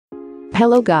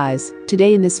Hello guys,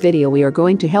 today in this video we are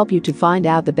going to help you to find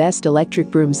out the best electric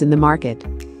brooms in the market.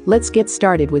 Let's get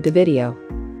started with the video.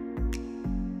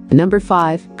 Number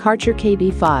 5, Karcher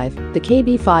KB5. The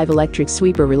KB5 electric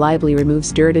sweeper reliably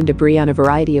removes dirt and debris on a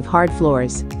variety of hard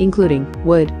floors, including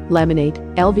wood, laminate,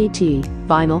 LVT,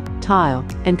 vinyl, tile,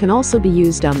 and can also be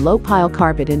used on low-pile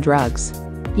carpet and rugs.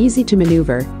 Easy to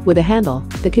maneuver, with a handle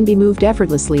that can be moved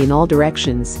effortlessly in all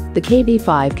directions, the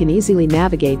KB5 can easily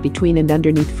navigate between and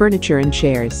underneath furniture and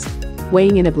chairs.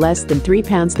 Weighing in at less than 3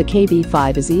 pounds, the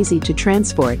KB5 is easy to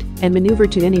transport and maneuver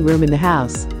to any room in the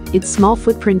house. Its small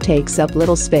footprint takes up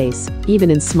little space,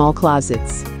 even in small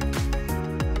closets.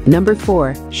 Number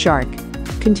 4, Shark.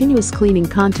 Continuous cleaning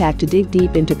contact to dig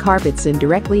deep into carpets and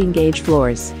directly engage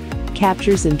floors.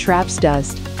 Captures and traps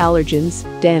dust, allergens,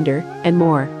 dander, and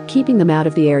more, keeping them out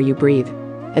of the air you breathe.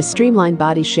 A streamlined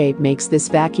body shape makes this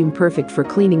vacuum perfect for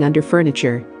cleaning under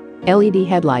furniture. LED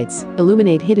headlights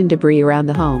illuminate hidden debris around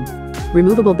the home.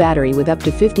 Removable battery with up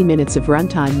to 50 minutes of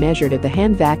runtime measured at the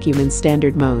hand vacuum in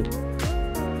standard mode.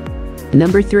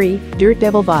 Number 3, Dirt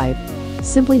Devil Vibe.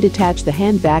 Simply detach the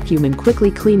hand vacuum and quickly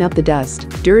clean up the dust,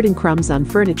 dirt and crumbs on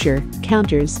furniture,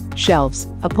 counters, shelves,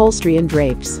 upholstery and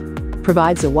drapes.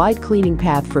 Provides a wide cleaning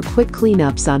path for quick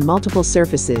cleanups on multiple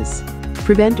surfaces.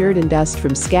 Prevent dirt and dust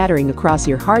from scattering across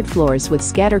your hard floors with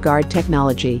ScatterGuard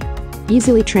technology.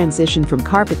 Easily transition from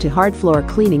carpet to hard floor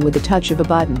cleaning with the touch of a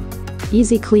button.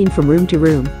 Easy clean from room to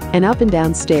room and up and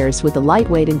down stairs with a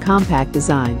lightweight and compact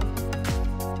design.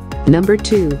 Number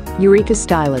 2, Eureka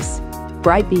Stylus.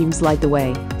 Bright beams light the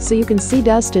way, so you can see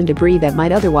dust and debris that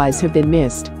might otherwise have been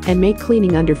missed and make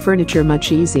cleaning under furniture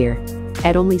much easier.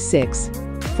 At only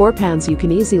 4 pounds, you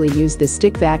can easily use this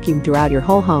stick vacuum throughout your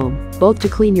whole home, both to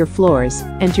clean your floors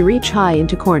and to reach high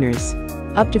into corners.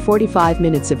 Up to 45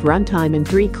 minutes of runtime in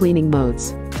 3 cleaning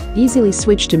modes. Easily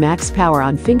switch to max power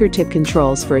on fingertip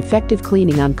controls for effective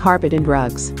cleaning on carpet and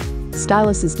rugs.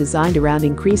 Stylus is designed around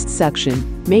increased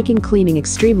suction, making cleaning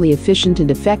extremely efficient and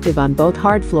effective on both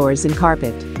hard floors and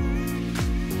carpet.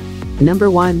 Number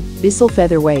 1, Bissell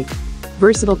Featherweight.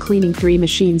 Versatile cleaning 3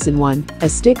 machines in one, a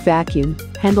stick vacuum,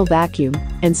 handle vacuum,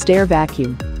 and stair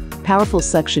vacuum. Powerful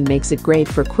suction makes it great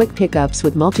for quick pickups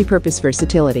with multi-purpose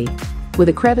versatility. With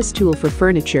a crevice tool for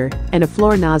furniture and a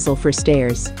floor nozzle for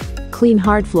stairs. Clean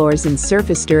hard floors and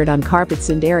surface dirt on carpets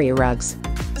and area rugs.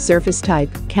 Surface type,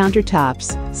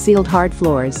 countertops, sealed hard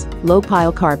floors, low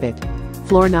pile carpet.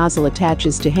 Floor nozzle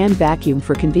attaches to hand vacuum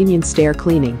for convenient stair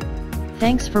cleaning.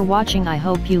 Thanks for watching. I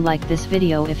hope you like this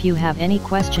video. If you have any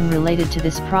question related to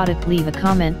this product, leave a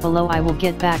comment below. I will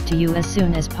get back to you as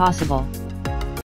soon as possible.